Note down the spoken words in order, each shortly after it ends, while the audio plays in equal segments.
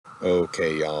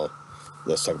Okay, y'all,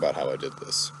 let's talk about how I did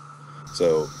this.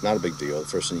 So, not a big deal. The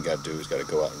first thing you gotta do is gotta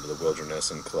go out into the wilderness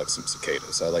and collect some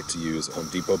cicadas. I like to use a Home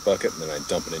Depot bucket, and then I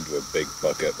dump it into a big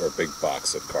bucket or a big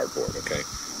box of cardboard, okay?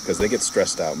 Because they get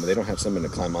stressed out. When they don't have something to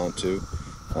climb onto,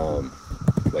 um,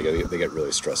 like they get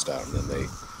really stressed out, and then they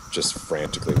just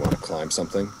frantically want to climb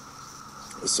something.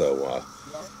 So,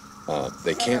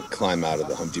 they can't climb out of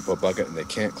the Home Depot bucket, and they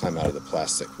can't climb out of the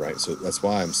plastic, right? So that's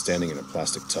why I'm standing in a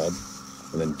plastic tub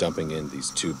and then dumping in these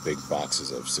two big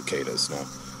boxes of cicadas. Now,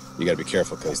 you got to be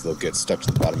careful because they'll get stuck to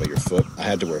the bottom of your foot. I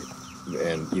had to wear,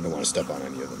 and you don't want to step on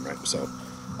any of them, right? So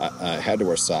I had to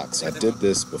wear socks. I did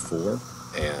this before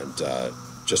and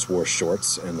just wore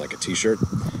shorts and like a t-shirt,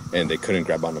 and they couldn't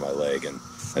grab onto my leg. And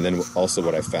then also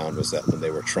what I found was that when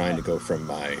they were trying to go from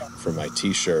my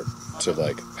t-shirt to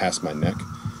like past my neck,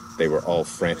 they were all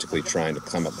frantically trying to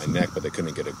climb up my neck, but they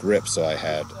couldn't get a grip. So I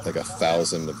had like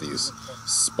 1,000 of these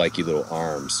spiky little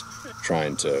arms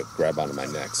trying to grab onto my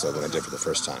neck. So when I did for the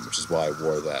first time, which is why I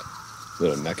wore that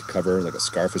little neck cover, like a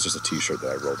scarf. It's just a t-shirt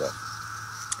that I rolled up.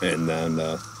 And then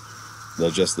they'll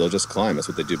just climb. That's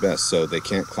what they do best. So they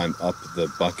can't climb up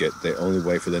the bucket. The only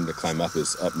way for them to climb up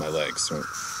is up my legs, right?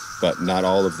 But not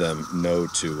all of them know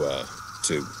to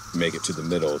make it to the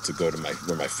middle to go to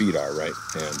where my feet are, right?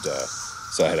 And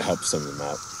so I had to help some of them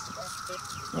out.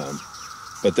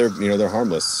 But they're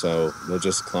harmless, so they'll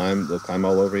just climb. They'll climb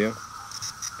all over you.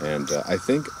 And I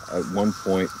think at one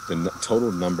point the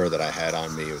total number that I had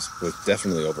on me was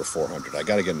definitely over 400. I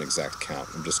got to get an exact count.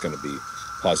 I'm just going to be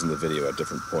pausing the video at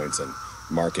different points and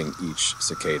marking each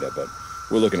cicada, but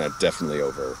we're looking at definitely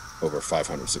over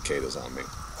 500 cicadas on me.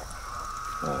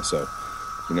 So,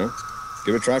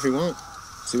 give it a try if you want.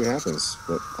 See what happens.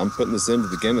 But I'm putting this into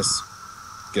the Guinness.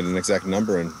 Get an exact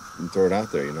number and throw it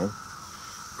out there,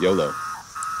 YOLO.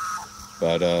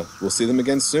 But we'll see them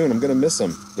again soon. I'm going to miss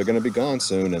them. They're going to be gone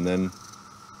soon, and then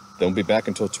they'll be back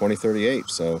until 2038.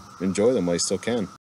 So enjoy them while you still can.